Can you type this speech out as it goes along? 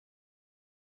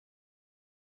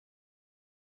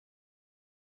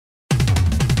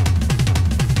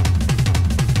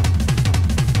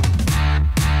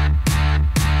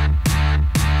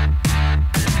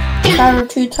power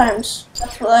 2 times.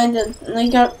 That's what I did. And I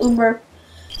got Uber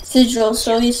Sigil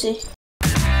so easy.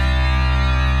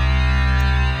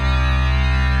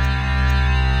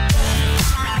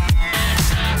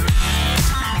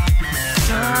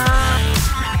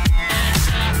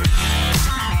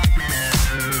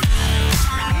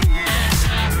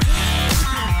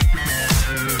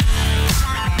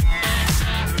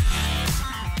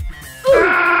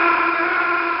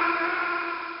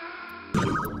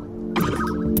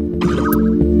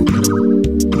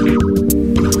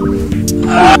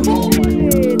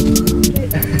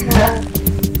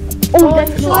 Oh,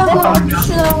 that's not.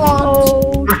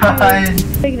 Oh, Ryan!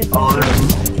 Oh,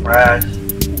 this is trash.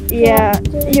 Yeah,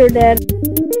 you're dead.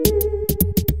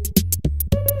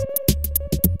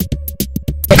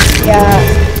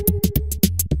 Yeah.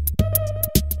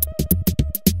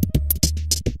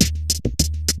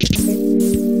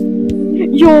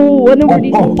 Yo, I know where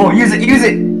these. Oh, use it, use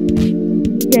it!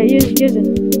 Yeah, use it.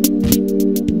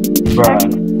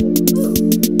 Bruh.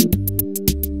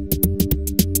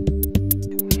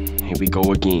 Here we go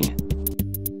again.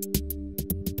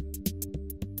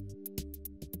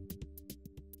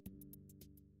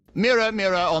 Mirror,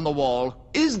 mirror on the wall,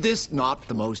 is this not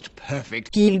the most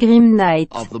perfect Pilgrim Knight.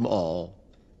 of them all?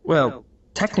 Well,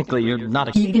 technically you're not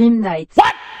a Pilgrim Knight.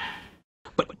 What?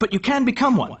 but you can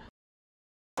become one.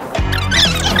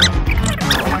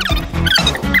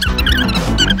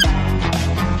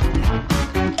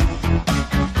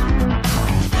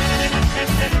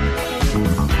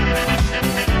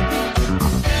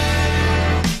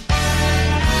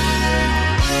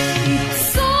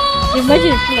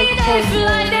 Imagine it's like a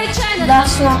phone.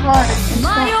 that's not hard. It's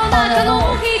not hard at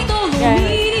all. Yeah.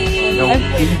 No,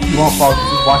 even if you won't fall,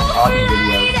 just watch the audio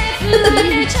video.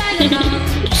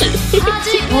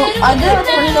 Well, I did it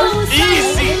for those.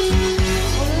 Easy!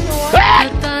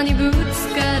 肩にぶつ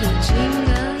かる違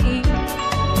い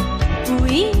ウ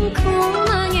インクを投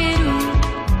げる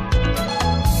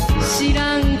知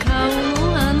らん顔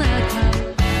のあなた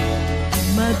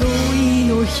惑い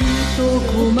の一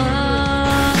コマ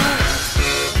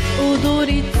踊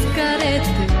り疲れて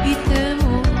いて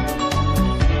も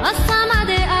朝ま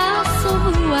で遊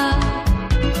ぶわ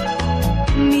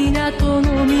港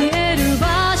の見える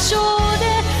場所で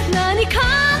何か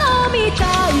飲みた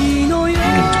いのよ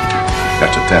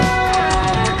Catch a 10.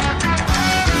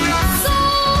 So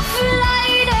fly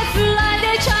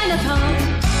de Chinatown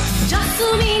ジャス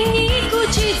ミンに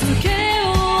口づけよ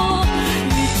う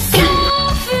So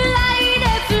fly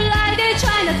de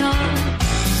Chinatown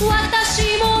私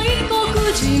も異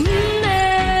国人ね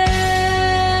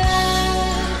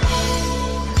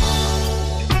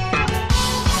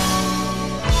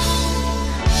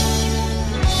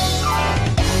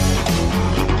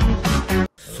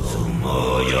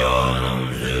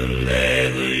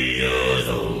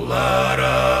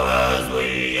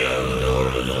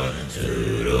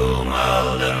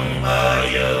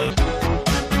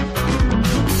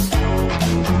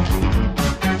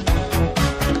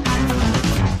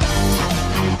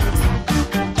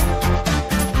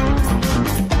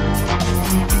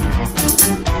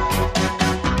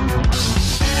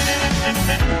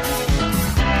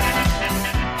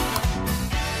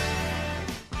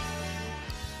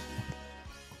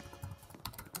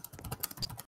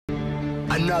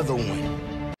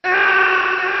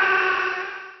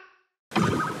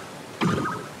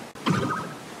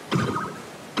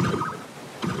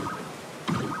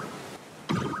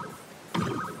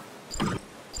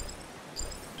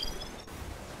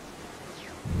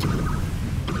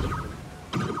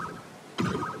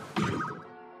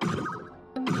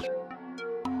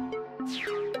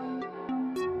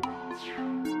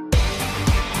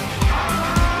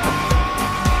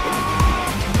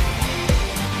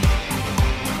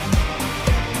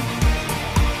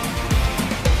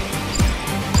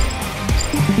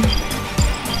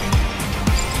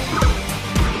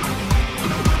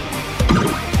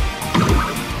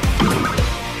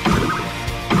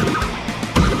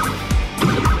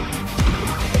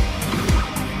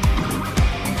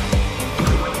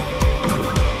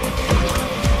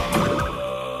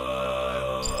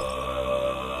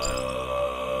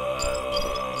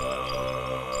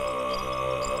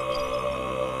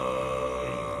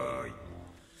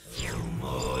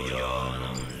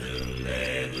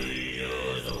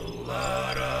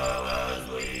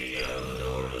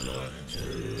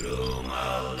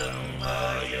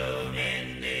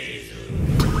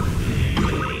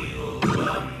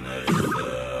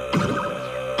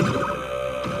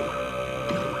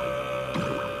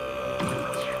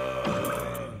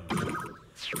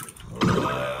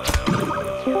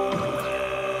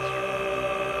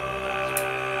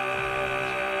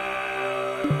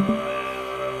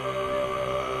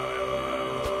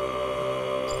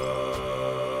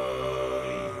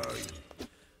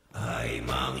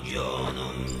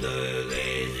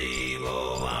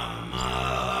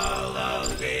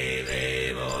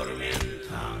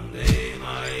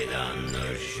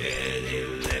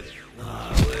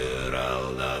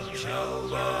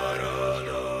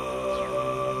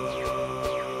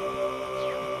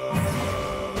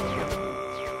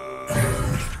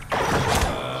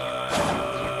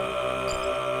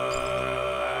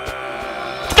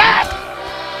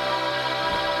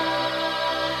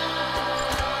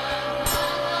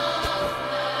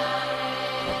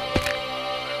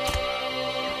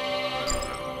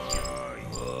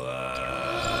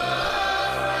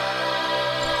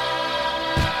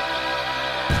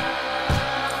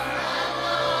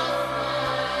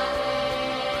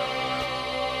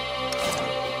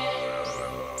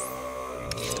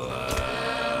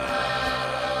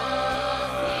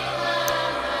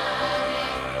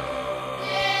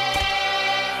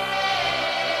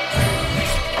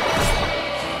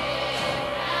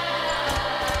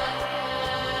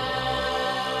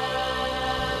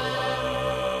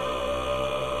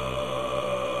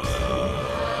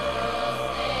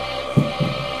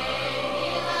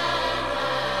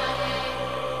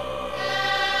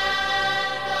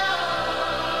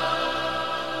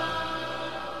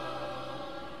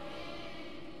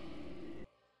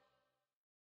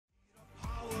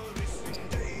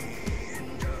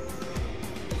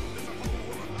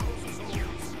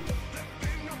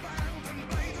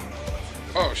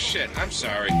Oh shit, I'm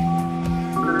sorry.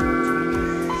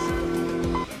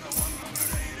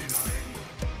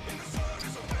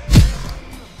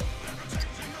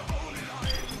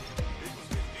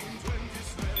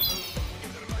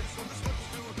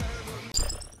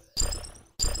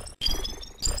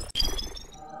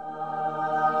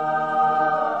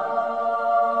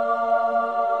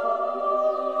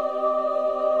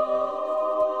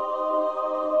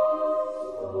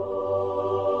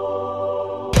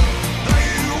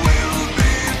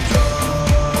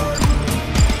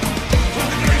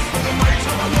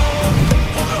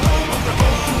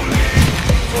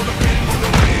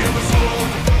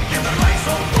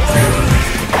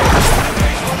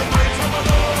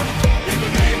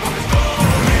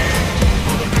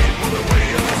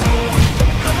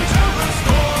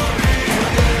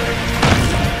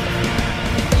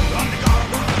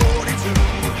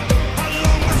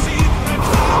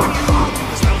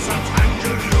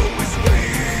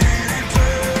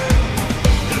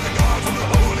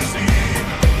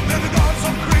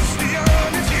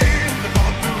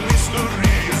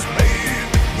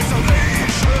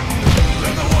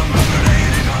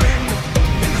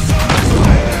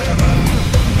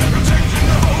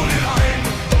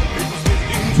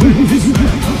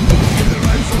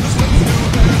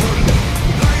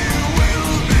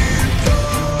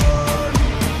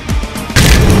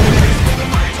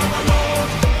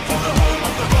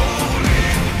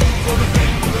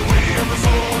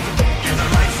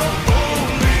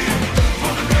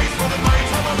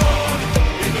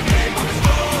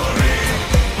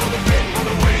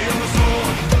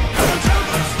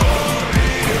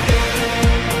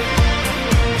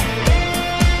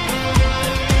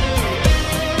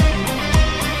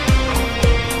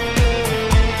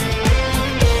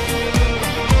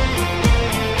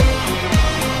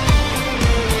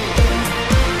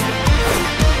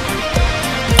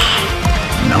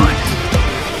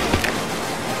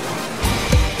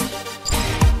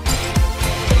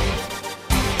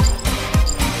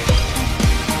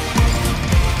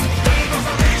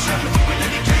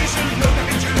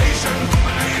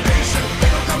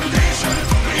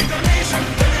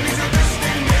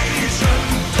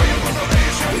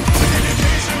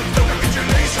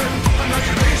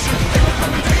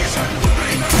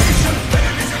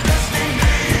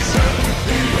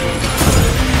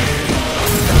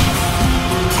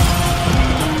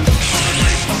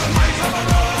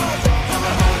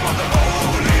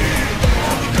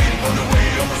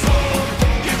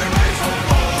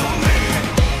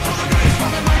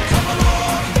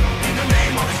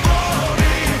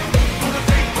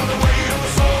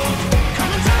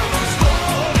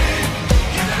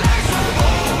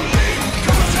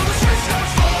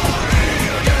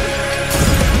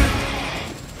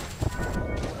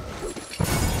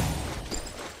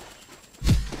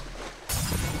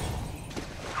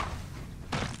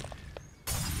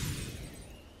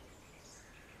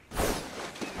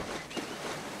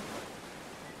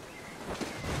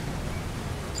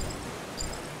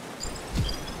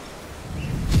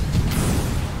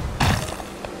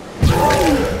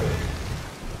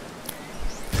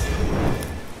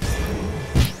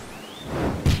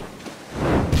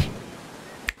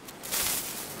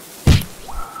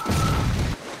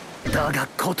だが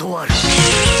断る。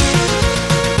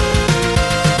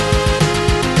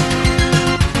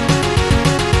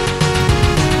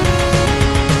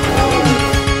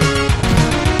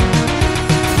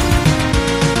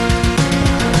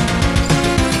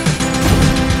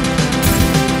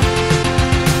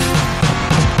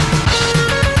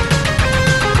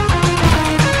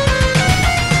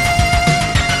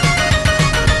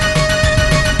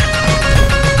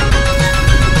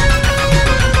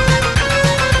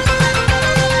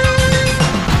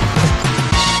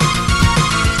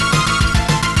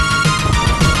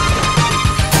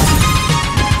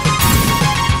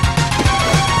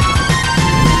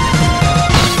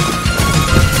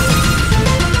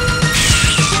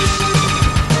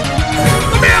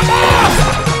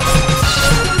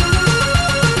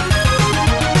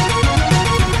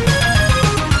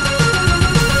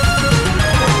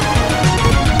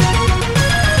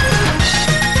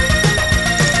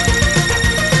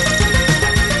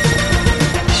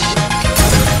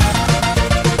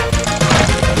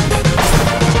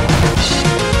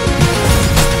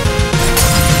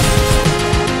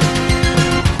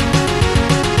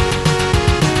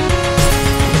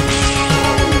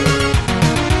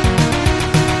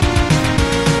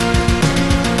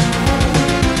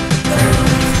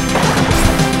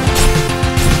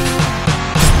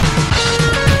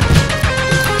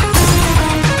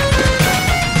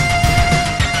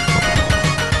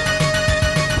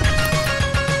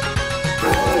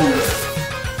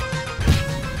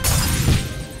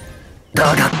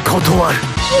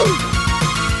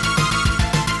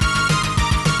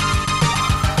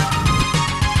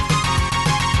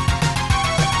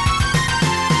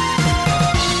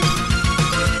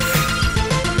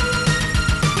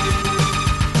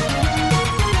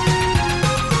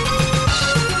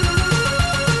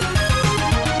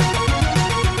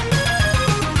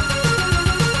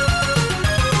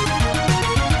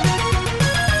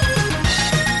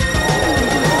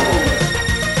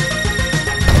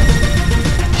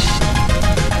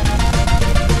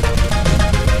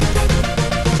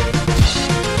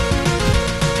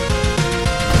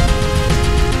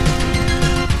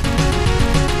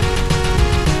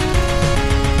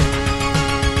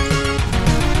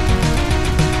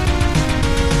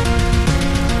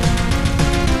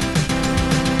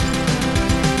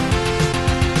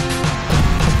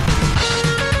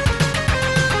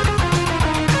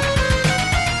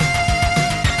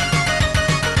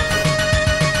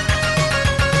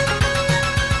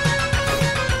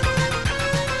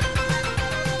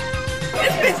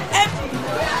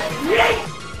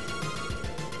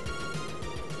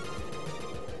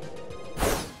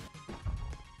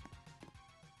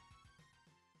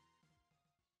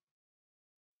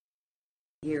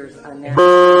are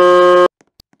now